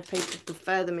 I don't know if people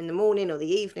prefer them in the morning or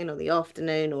the evening or the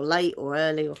afternoon or late or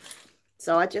early.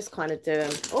 So I just kind of do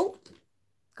them. Oh,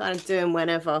 kind of do them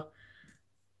whenever.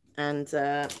 And,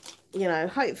 you know,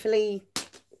 hopefully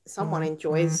someone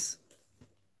enjoys,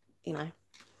 you know.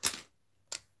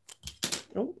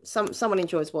 Oh, someone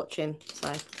enjoys watching, so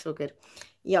it's all good.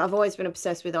 Yeah, I've always been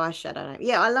obsessed with eyeshadow.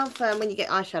 Yeah, I love when you get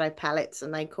eyeshadow palettes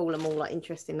and they call them all like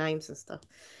interesting names and stuff.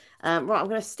 Right, I'm going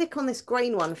to stick on this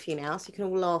green one for you now so you can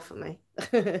all laugh at me.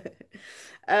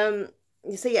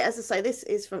 You see, yeah, as I say, this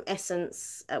is from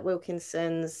Essence at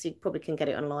Wilkinson's. You probably can get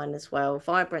it online as well.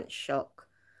 Vibrant Shock.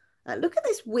 Look at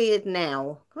this weird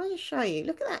nail. Can I just show you?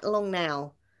 Look at that long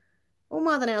nail. All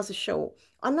my other nails are short.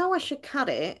 I know I should cut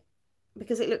it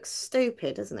because it looks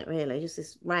stupid, doesn't it, really? Just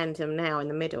this random nail in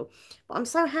the middle. But I'm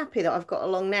so happy that I've got a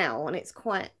long nail and it's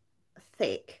quite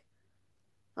thick.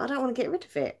 I don't want to get rid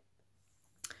of it.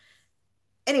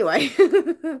 Anyway,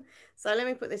 so let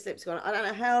me put this lipstick on. I don't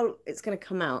know how it's going to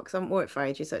come out because I haven't worn it for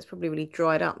ages, so it's probably really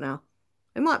dried up now.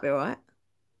 It might be all right.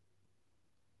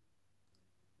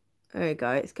 There we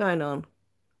go. It's going on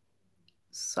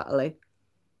subtly.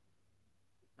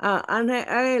 And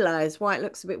I realise why it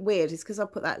looks a bit weird. It's because I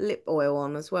put that lip oil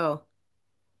on as well.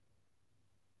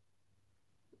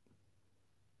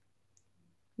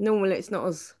 Normally it's not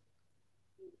as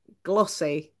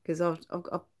glossy because I've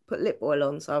put lip oil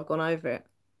on, so I've gone over it.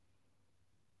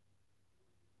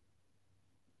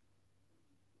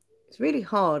 It's really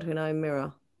hard with no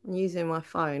mirror. I'm using my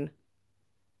phone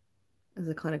as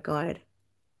a kind of guide.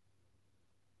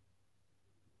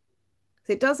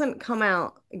 So it doesn't come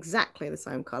out exactly the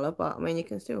same colour, but I mean, you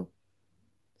can still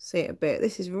see it a bit.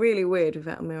 This is really weird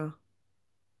without a mirror.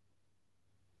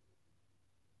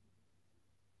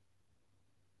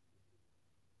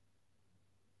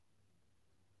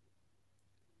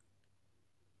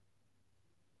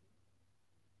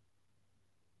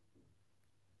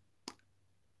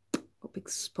 Got a big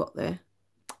spot there.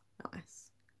 Nice.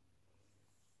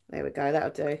 There we go, that'll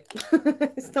do.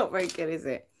 It's not very good, is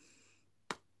it?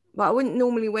 But I wouldn't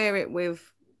normally wear it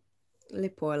with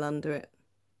lip oil under it.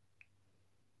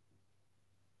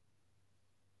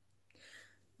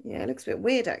 Yeah, it looks a bit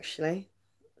weird, actually.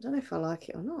 I don't know if I like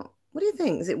it or not. What do you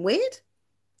think? Is it weird?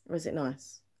 Or is it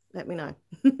nice? Let me know.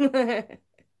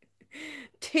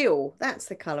 Teal. That's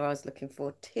the colour I was looking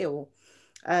for. Teal.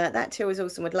 That teal is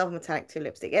awesome. Would love metallic teal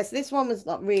lipstick. Yes, this one was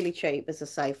like really cheap, as I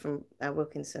say, from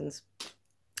Wilkinson's.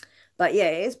 But yeah,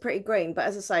 it is pretty green. But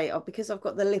as I say, because I've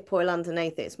got the lip oil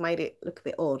underneath it, it's made it look a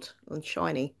bit odd and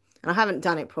shiny. And I haven't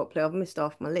done it properly. I've missed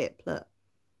off my lip. Look.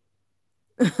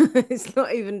 It's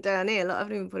not even down here. Look, I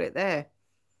haven't even put it there.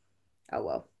 Oh,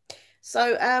 well.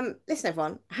 So, listen,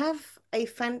 everyone. Have a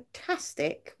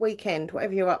fantastic weekend,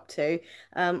 whatever you're up to.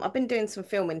 I've been doing some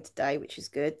filming today, which is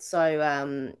good.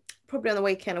 So, probably on the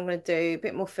weekend, I'm going to do a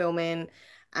bit more filming.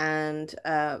 And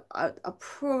I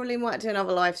probably might do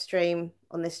another live stream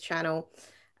on this channel,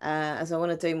 as I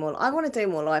want to do more. I want to do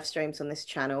more live streams on this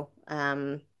channel,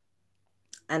 and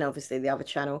obviously the other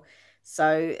channel.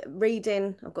 So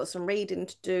reading, I've got some reading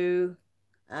to do.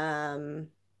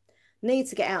 Need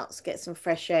to get out to get some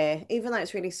fresh air, even though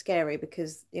it's really scary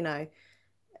because, you know,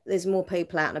 there's more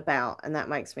people out and about, and that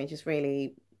makes me just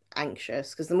really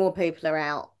anxious because the more people are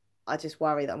out, I just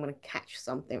worry that I'm going to catch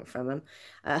something from them.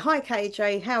 Hi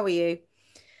KJ, how are you?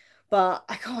 But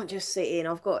I can't just sit in.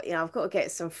 I've got, I've got to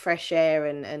get some fresh air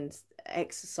and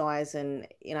exercise and,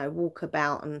 walk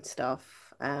about and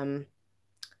stuff. But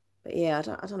yeah, I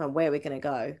don't know where we're going to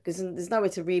go because there's nowhere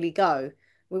to really go.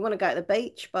 We want to go to the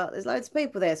beach, but there's loads of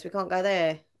people there, so we can't go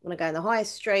there. We want to go in the high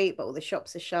street, but all the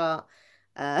shops are shut.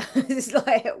 It's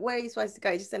like, where are you supposed to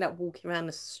go? You just end up walking around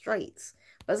the streets.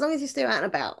 But as long as you're still out and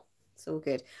about, it's all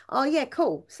good. Oh, yeah,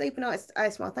 cool. Sleeping Nights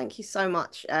ASMR, thank you so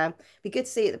much. Be good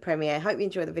to see you at the premiere. Hope you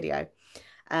enjoy the video.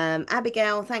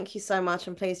 Abigail, thank you so much.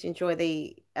 I'm pleased you enjoy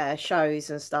the shows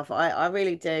and stuff. I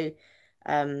really do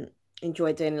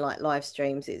enjoy doing like live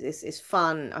streams. It's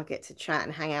fun. I get to chat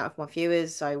and hang out with my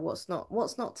viewers. So what's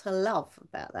not to love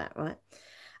about that, right?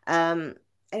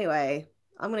 Anyway,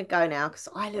 I'm gonna go now because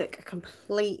I look a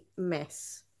complete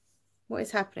mess. What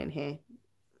is happening here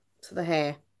to the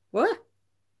hair? What?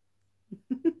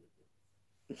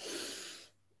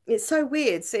 It's so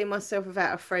weird seeing myself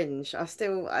without a fringe. I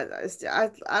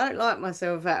don't like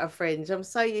myself without a fringe. I'm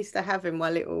so used to having my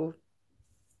little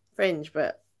fringe,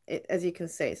 but as you can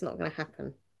see, it's not going to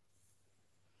happen.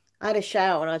 I had a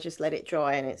shower and I just let it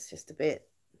dry and it's just a bit.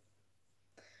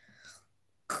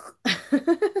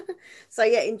 So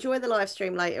yeah, enjoy the live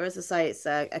stream later. As I say, it's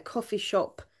a coffee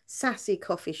shop, sassy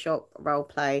coffee shop role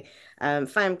play.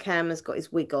 Fam Cam has got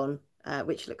his wig on,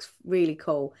 which looks really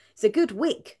cool. It's a good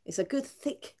wig. It's a good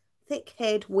thick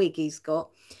head wig he's got.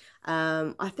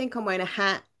 I think I'm wearing a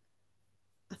hat.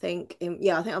 I think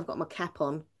I've got my cap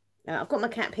on. I've got my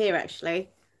cap here actually.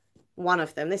 One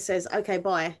of them. This says "Okay,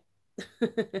 bye."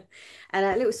 And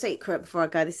a little secret before I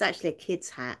go. This is actually a kid's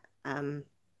hat.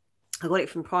 I got it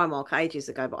from Primark ages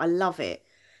ago, but I love it.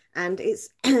 And it's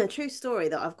a true story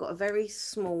that I've got a very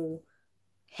small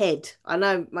head. I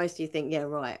know most of you think, yeah,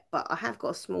 right, but I have got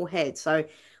a small head. So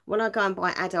when I go and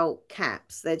buy adult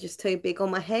caps, they're just too big on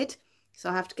my head. So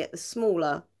I have to get the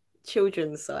smaller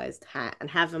children's sized hat and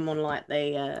have them on like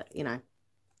the,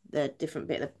 the different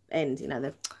bit at the end,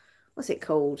 the, what's it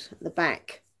called? The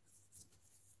back.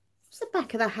 What's the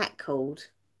back of the hat called?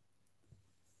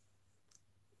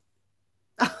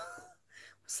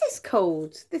 What's this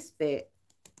called? This bit?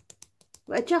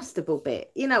 Adjustable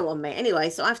bit. You know what I mean? Anyway,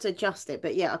 so I have to adjust it.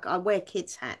 But yeah, I wear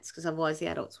kids' hats because otherwise the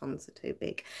adults ones are too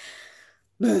big.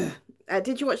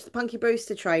 Did you watch the Punky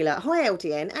Brewster trailer? Hi,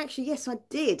 LDN. Actually, yes, I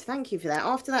did. Thank you for that.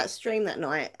 After that stream that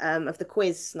night, of the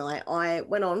quiz night, I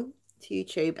went on to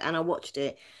YouTube and I watched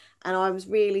it. And I was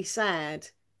really sad.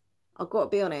 I've got to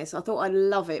be honest. I thought I'd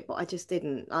love it, but I just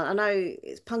didn't. I know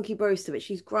it's Punky Brewster, but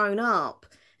she's grown up.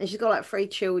 And she's got like 3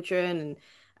 children. And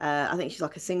I think she's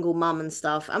like a single mum and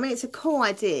stuff. I mean, it's a cool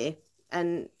idea.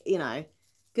 And,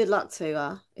 good luck to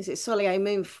her. Is it Soleil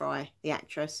Moonfry, the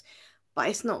actress? But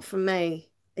it's not for me.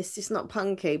 It's just not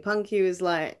Punky. Punky was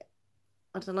like,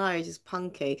 I don't know, just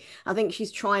Punky. I think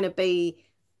she's trying to be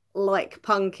like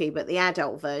Punky, but the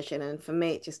adult version. And for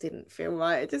me, it just didn't feel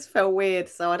right. It just felt weird.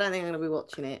 So I don't think I'm going to be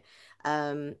watching it.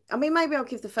 I mean, maybe I'll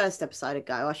give the first episode a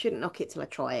go. I shouldn't knock it till I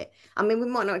try it. I mean, we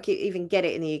might not even get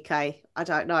it in the UK. I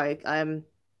don't know.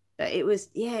 But it was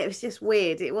just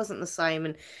weird. It wasn't the same.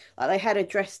 And like they had her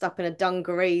dressed up in a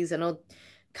dungarees and odd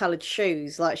coloured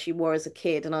shoes like she wore as a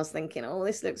kid. And I was thinking, oh,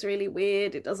 this looks really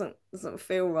weird. It doesn't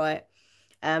feel right.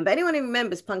 But anyone who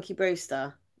remembers Punky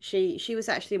Brewster, she was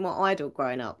actually my idol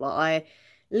growing up. Like I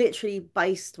literally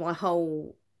based my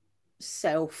whole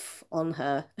self on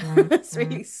her. It's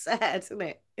really sad, isn't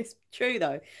it? It's true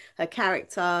though. Her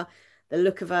character, the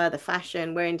look of her, the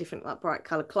fashion, wearing different like bright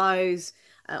coloured clothes.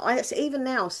 I even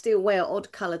now still wear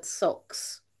odd coloured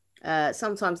socks.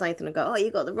 Sometimes Nathan will go, oh,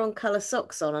 you got the wrong colour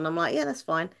socks on. And I'm like, yeah, that's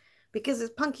fine. Because as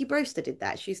Punky Brewster did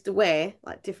that, she used to wear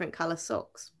like different colour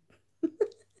socks.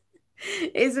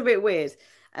 It's a bit weird.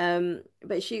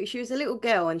 But she was a little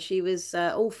girl and she was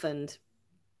orphaned.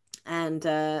 And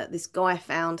this guy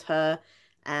found her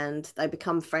and they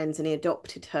become friends and he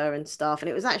adopted her and stuff. And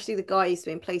it was actually the guy who used to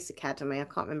be in Police Academy. I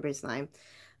can't remember his name.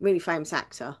 Really famous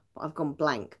actor, but I've gone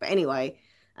blank. But anyway,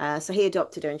 so he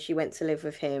adopted her and she went to live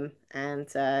with him. And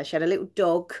she had a little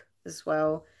dog as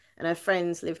well. And her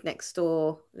friends lived next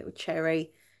door, little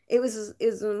Cherry. It was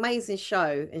an amazing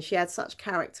show. And she had such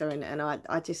character in it. And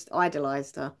I just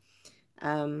idolised her.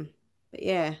 But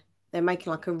yeah, they're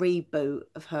making like a reboot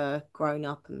of her grown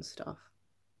up and stuff.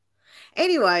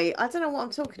 Anyway, I don't know what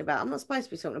I'm talking about. I'm not supposed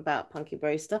to be talking about Punky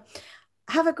Brewster.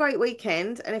 Have a great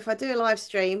weekend. And if I do a live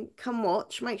stream, come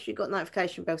watch. Make sure you've got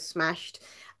notification bell smashed.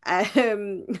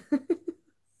 Sorry,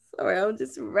 I'm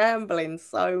just rambling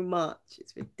so much.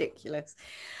 It's ridiculous.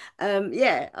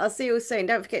 Yeah, I'll see you all soon.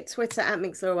 Don't forget Twitter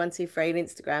 @MixLaura123 and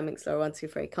Instagram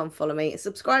MixLaura123. Come follow me.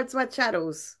 Subscribe to my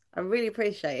channels. I really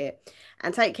appreciate it.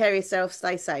 And take care of yourself.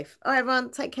 Stay safe. All right,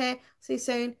 everyone. Take care. See you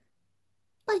soon.